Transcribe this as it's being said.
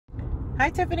Hi,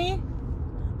 Tiffany.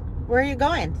 Where are you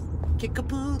going?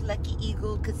 Kickapoo Lucky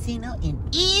Eagle Casino in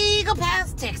Eagle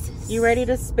Pass, Texas. You ready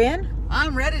to spin?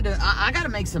 I'm ready to. I got to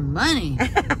make some money.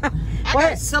 I got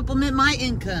to supplement my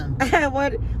income.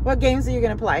 What games are you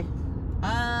going to play?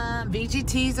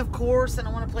 VGTs, of course, and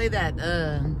I want to play that.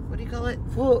 What do you call it?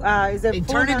 Is it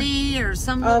Eternity or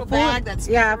some little bag that's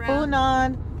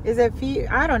Funan? Is it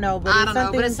I don't know, but I it's don't know,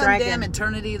 something but it's some dragon. damn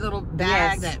Eternity little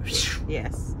bag that.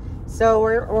 Yes. So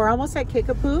we're almost at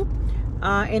Kickapoo.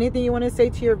 Anything you want to say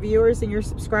to your viewers and your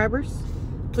subscribers?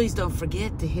 Please don't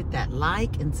forget to hit that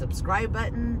like and subscribe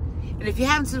button. And if you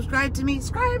haven't subscribed to me,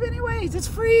 subscribe anyways. It's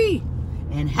free.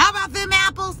 And how about them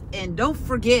apples? And don't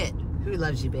forget, who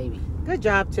loves you, baby? Good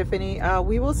job, Tiffany.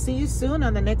 We will see you soon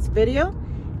on the next video.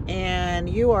 And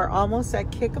you are almost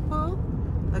at Kickapoo.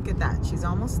 Look at that. She's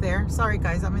almost there. Sorry,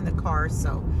 guys. I'm in the car,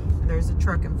 so there's a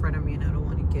truck in front of me, and I don't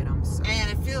want to get them. So. And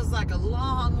it feels like a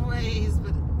long ways,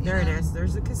 but there it is.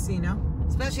 There's a casino.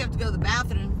 Especially if you have to go to the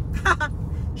bathroom.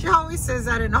 She always says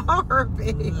that in all her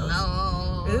videos.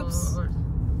 Lord. Oops.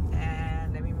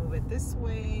 And let me move it this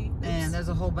way. Oops. And there's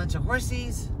a whole bunch of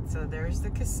horsies. So there's the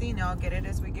casino. I'll get it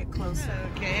as we get closer.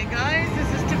 Okay, guys. This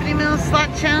is Tiffany Mills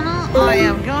Slot Channel. I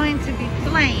am going to be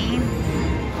playing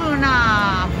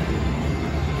funanfunu.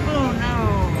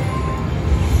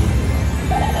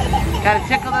 Gotta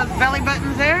tickle those belly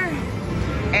buttons there.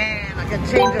 And I can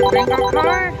change a bingo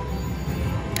card.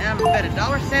 And I'm gonna bet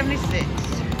 $1.76.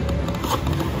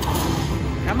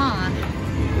 Come on.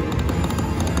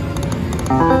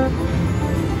 Come on.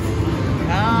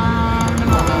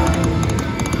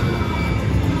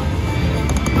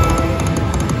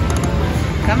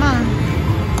 Come on.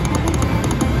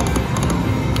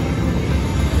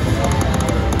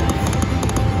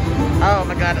 Oh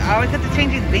my god, I always have to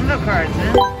change these bingo cards,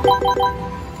 man.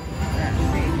 Let's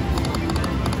see.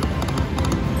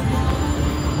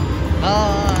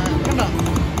 Come on.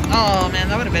 Oh man,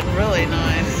 that would have been really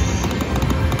nice.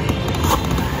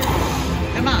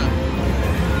 Come on.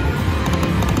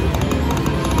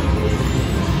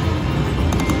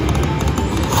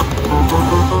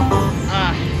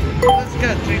 Let's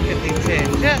go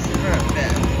 352 just for a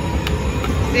bit.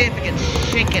 See if we can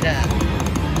shake it up.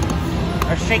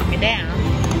 Or shake me down.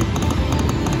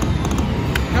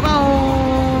 Come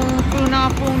on,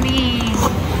 funanfunu.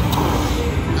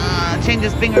 Change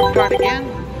this bingo card again.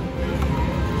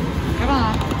 Come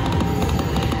on.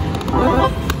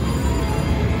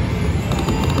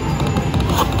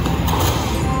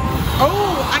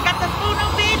 Oh, I got the Funu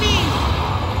baby!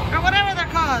 Or whatever they're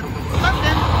called.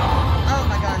 Something. Oh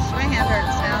my gosh, my hand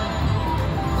hurts now.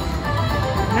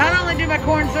 Not only do my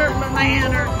corn syrup, but my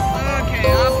hand hurts. Okay,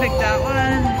 I'll pick that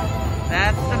one.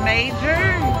 That's the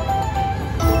major.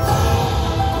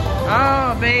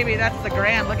 Oh, baby, that's the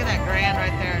grand. Look at that grand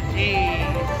right there.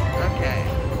 Jeez. Okay.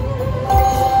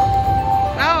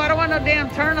 Oh, I don't want no damn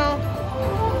turtle.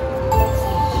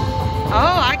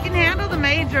 Oh, I can handle the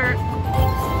major.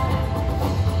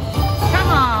 Come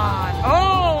on.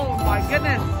 Oh, my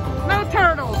goodness. No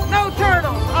turtles. No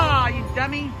turtles. Oh, you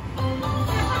dummy.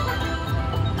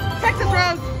 Texas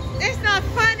Rose, it's not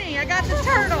funny. I got the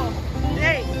turtle.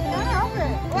 Hey.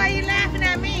 Why are you laughing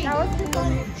at me? That was too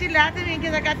funny. She laughed at me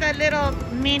because I got that little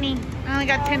mini. I only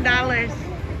got $10.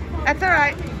 That's all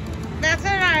right. That's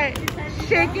all right.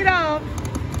 Shake it off.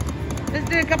 Let's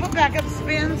do a couple backup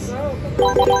spins. Oh,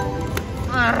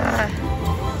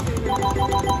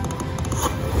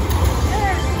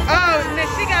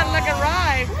 she got like a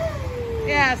ride.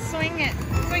 Yeah, swing it.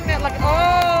 Swing that like,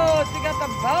 oh, she got the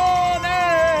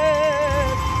bonus.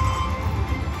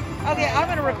 Okay, I'm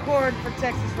going to record for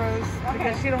Texas Rose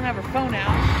because she don't have her phone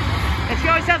out. And she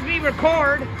always has me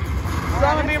record. So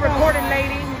I'm going to be recording,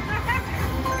 lady.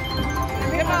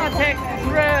 Come on, Texas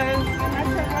Rose.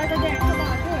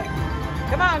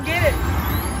 Come on, get it.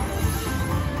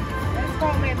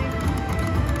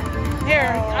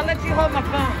 Here, I'll let you hold my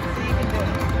phone so you can do it.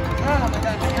 Oh my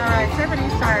gosh. Alright,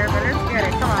 Tiffany's tired, but let's get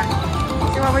it. Come on.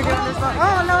 See what we're doing this one.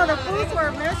 Oh no, the foods were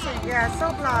missing. Yeah,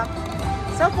 so bluff.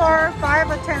 So far,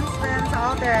 5 of 10 spins,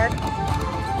 all dead.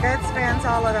 Dead spins,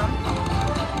 all of them.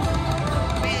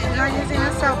 I'm not using a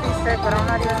selfie stick, but I'm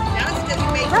not even. That's because you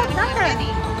made fun of her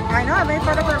mini. I know, I made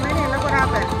fun of her mini. Look what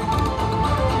happened.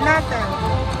 Nothing.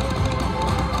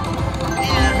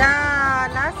 Yeah. Nah,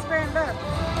 last spin, look.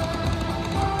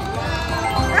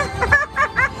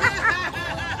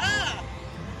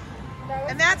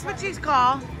 And that's what she's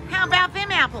called. How about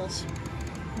them apples?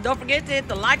 Don't forget to hit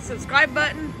the like, subscribe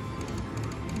button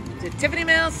to Tiffany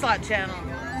Mills Slot Channel.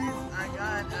 Hey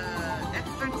guys, I got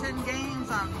extra 10 games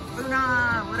on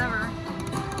Funa, whatever.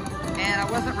 And I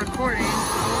wasn't recording.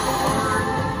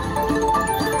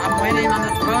 I'm waiting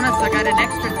bonus. I got an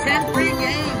extra 10 free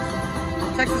games.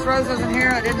 Texas Rose wasn't here.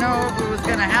 I didn't know if it was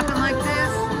going to happen like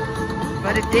this,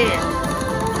 but it did.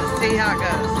 Let's see how it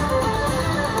goes.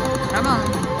 Come on.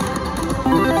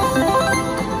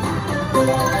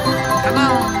 Come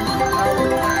on.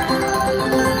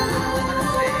 Let's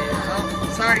see. Oh,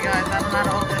 sorry guys, I don't know how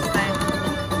to hold this thing.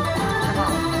 Come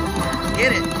on.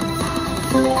 Get it.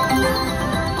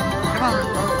 Come on.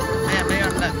 Oh, man, maybe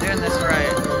I'm not doing this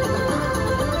right.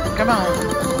 Come on.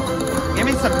 Give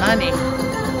me some money.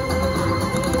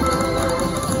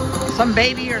 Some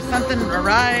baby or something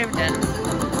arrived and...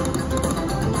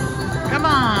 Come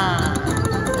on.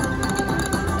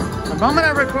 The moment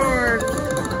I record...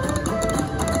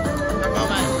 The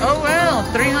moment... Oh, well.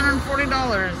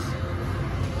 $340.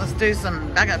 Let's do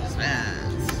some backup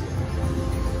spins.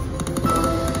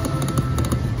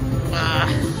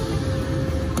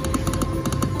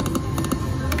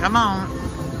 Come on.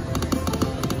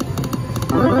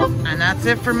 And that's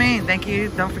it for me. Thank you.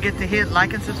 Don't forget to hit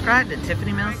like and subscribe to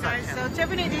Tiffany Mills Slot Channel. So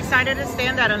Tiffany decided to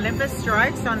stand at Olympus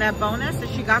Strikes on that bonus that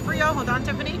she got for y'all. Hold on,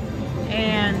 Tiffany.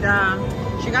 And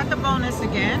she got the bonus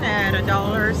again at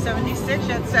 $1.76.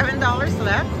 She had $7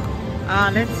 left.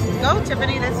 Let's go,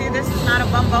 Tiffany. Let's see. This is not a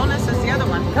bum bonus. It's the other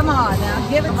one. Come on now.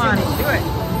 Give it to me. Come on, do it.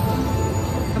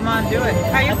 Come on, do it.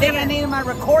 How you I think I need my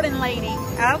recording lady.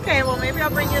 Okay, well, maybe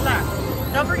I'll bring you that.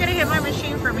 Don't forget to hit my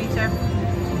machine for me, Tiff.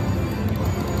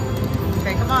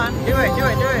 Okay, come on. Do it, do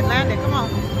it, do it. Land it. Come on.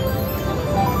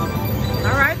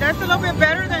 All right, that's a little bit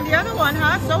better than the other one,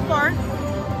 huh? So far.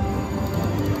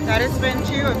 That is spin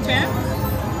 2 of 10.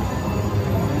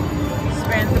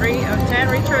 Spin 3 of 10.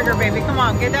 Retrigger, baby. Come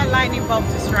on. Get that lightning bolt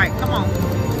to strike. Come on.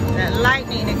 That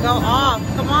lightning to go off.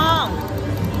 Come on.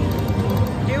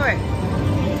 Do it.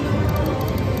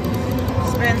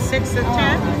 Spin 6 of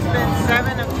 10. Spin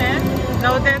 7 of 10.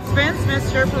 No dead spins,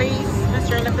 Mr. Please.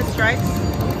 Mr. Olympus Strikes.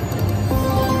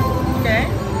 Okay.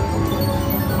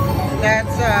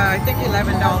 That's, I think,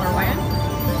 $11 win.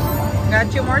 Got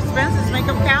 2 more spins. Let's make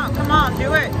them count. Come on,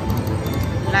 do it.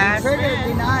 Last spin. Would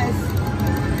be nice.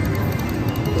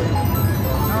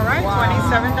 All right, wow.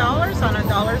 $27 on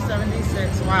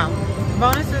 $1.76. Wow.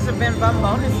 Bonuses have been bum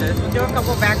bonuses. We'll do a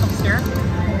couple backups here.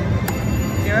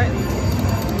 Do it.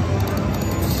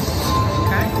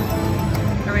 Okay.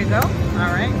 There we go. All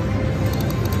right.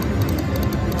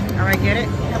 All right, get it.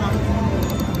 Come on.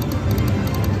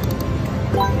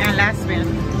 And last spin.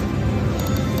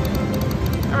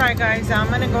 Alright guys, I'm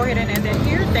going to go ahead and end it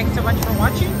here. Thanks so much for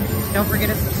watching. Don't forget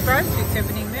to subscribe to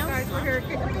Tiffany Mills. Guys, we're here at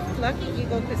Kickapoo Lucky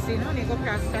Eagle Casino in Eagle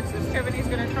Pass, Texas. Tiffany's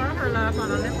going to try her luck on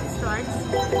Olympus Strikes.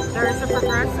 There's a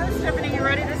progressive. Tiffany, you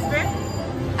ready to spin?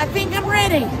 I think I'm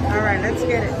ready. Alright, let's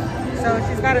get it. So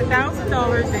she's got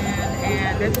 $1,000 in,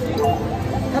 and let's see.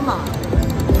 Come on.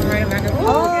 Alright, back up.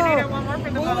 Oh, you needed one more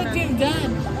for the bonus. Look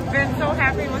done. Been so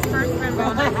happy with first spin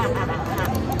bonus.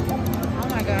 Oh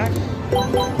my gosh.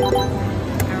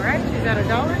 Alright, she's at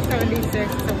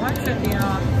 $1.76, so 170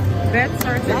 off. Bet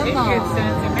starts at 88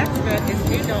 cents. The next bet is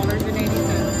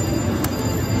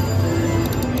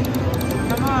 $8.80.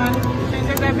 Come on, change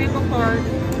up that bingo card.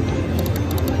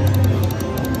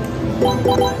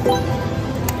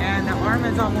 And the arm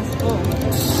is almost full.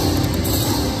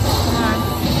 Come on.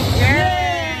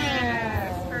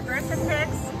 Yes! Progressive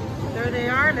picks. There they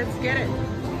are. Let's get it.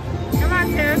 Come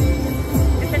on, Tiff.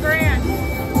 It's a grand.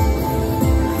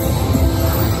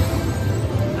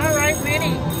 All right,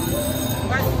 Minnie.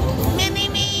 What? Mini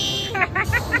me.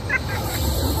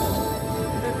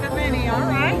 It's a Minnie. All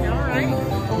right. All right.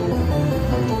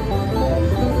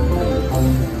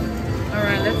 All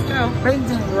right, let's go.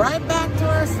 Brings it right back to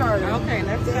our starter. Okay,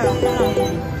 let's go. Come on.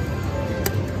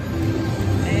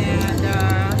 And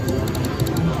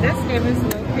this game is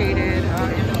located in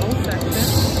the old section.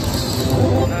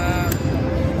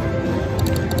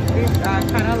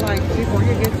 Kind of like before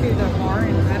you get to the bar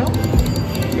in the middle,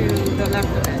 to the left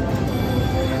of it.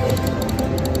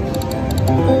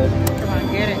 Come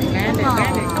on, get it, land it,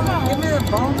 land it. Come on. Give me the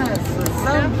bonus or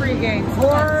some free games.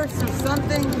 Horse or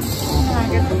something. Come on,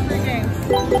 get some free games.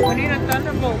 We need a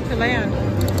thunderbolt to land.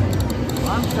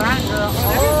 I'm trying, girl.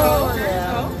 Oh, there you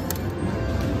go.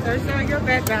 There's your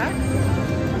bet back.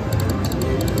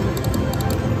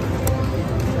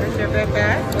 There's your bet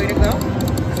back. Way to go.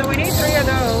 So we need 3 of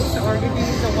those, or you can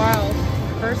use a wild.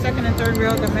 First, second, and third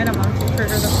reel, the minimum to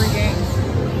trigger the free games.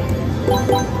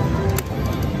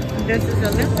 This is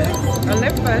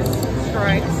Olympus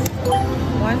Strikes.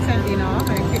 170 off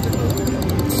at Kickapoo.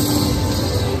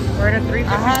 We're at a 352 bet. I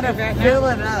had to fill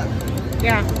it up.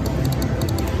 Yeah.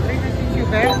 352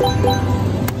 bet.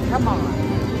 Come on.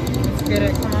 Let's get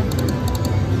it. Come on.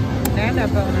 And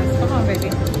that bonus. Come on, baby.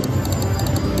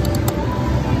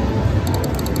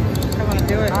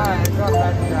 do it. Alright, drop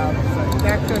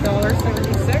back to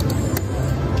 $1.76.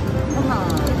 Come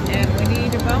on. And we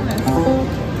need a bonus.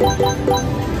 We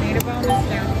need a bonus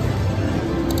now.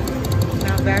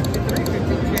 Now back to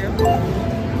 352.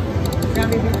 It's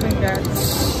gonna be between that.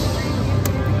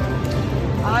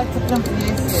 I like to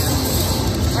confuse you.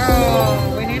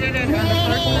 Oh, we needed it on the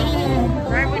first reel.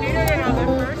 Right, we needed it on the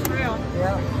first reel.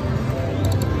 Yep.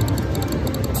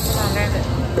 Come on, land it.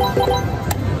 Come on.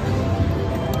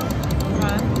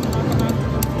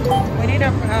 We need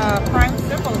a prime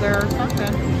symbol there or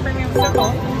something. Premium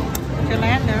symbol to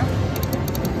land there.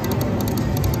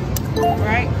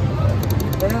 Right?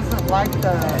 It doesn't like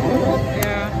the...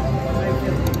 Yeah.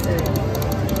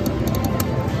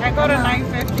 I go to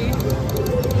 950.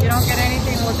 You don't get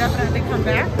anything, we'll definitely come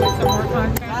back with some more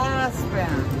content. Last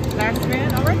spin. Last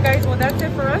spin. Alright guys, well that's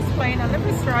it for us playing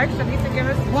Olympus Strikes. So needs to give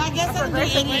us Well, I guess I'll do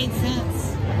 88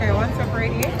 cents. Okay, one for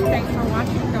 88. Thanks for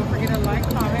watching. Don't forget to like,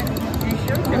 comment, and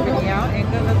share Tiffany out. And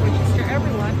good luck wishes to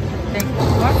everyone. Thank you.